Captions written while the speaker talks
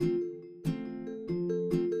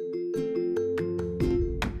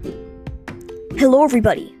Hello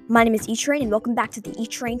everybody, my name is E-Train and welcome back to the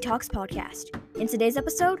E-Train Talks podcast. In today's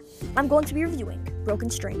episode, I'm going to be reviewing Broken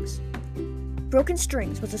Strings. Broken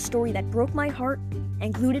Strings was a story that broke my heart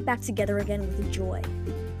and glued it back together again with joy.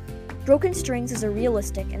 Broken Strings is a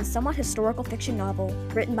realistic and somewhat historical fiction novel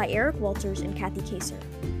written by Eric Walters and Kathy Kacer.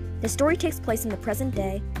 The story takes place in the present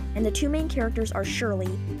day, and the two main characters are Shirley,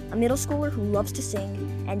 a middle schooler who loves to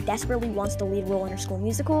sing and desperately wants the lead role in her school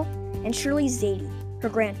musical, and Shirley Zadie, her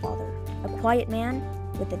grandfather, a quiet man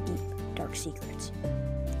with a deep, dark secret.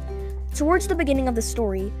 Towards the beginning of the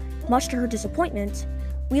story, much to her disappointment,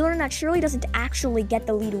 we learn that Shirley doesn't actually get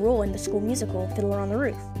the lead role in the school musical Fiddler on the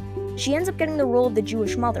Roof. She ends up getting the role of the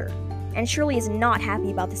Jewish mother, and Shirley is not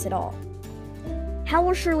happy about this at all. How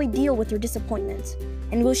will Shirley deal with her disappointment,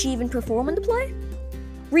 and will she even perform in the play?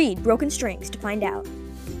 Read Broken Strings to find out.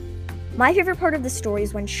 My favorite part of the story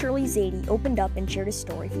is when Shirley Zadie opened up and shared his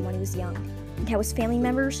story from when he was young, and how his family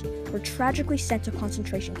members were tragically sent to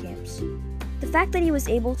concentration camps. The fact that he was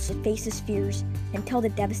able to face his fears and tell the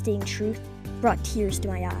devastating truth brought tears to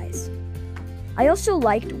my eyes. I also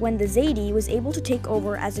liked when the Zadie was able to take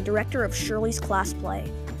over as the director of Shirley's class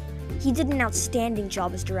play. He did an outstanding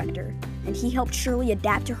job as director, and he helped Shirley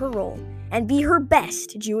adapt to her role and be her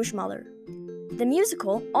best Jewish mother. The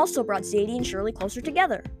musical also brought Zadie and Shirley closer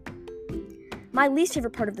together. My least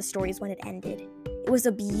favorite part of the story is when it ended. It was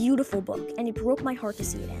a beautiful book, and it broke my heart to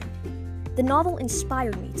see it end. The novel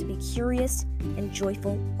inspired me to be curious and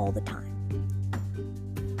joyful all the time.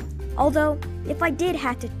 Although, if I did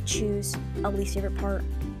have to choose a least favorite part,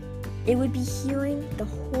 it would be hearing the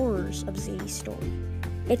horrors of Zadie's story.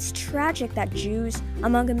 It's tragic that Jews,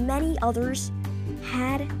 among many others,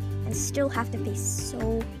 had and still have to face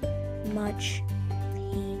so much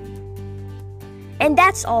pain. And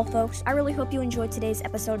that's all, folks. I really hope you enjoyed today's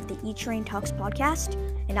episode of the E-Train Talks podcast,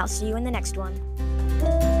 and I'll see you in the next one.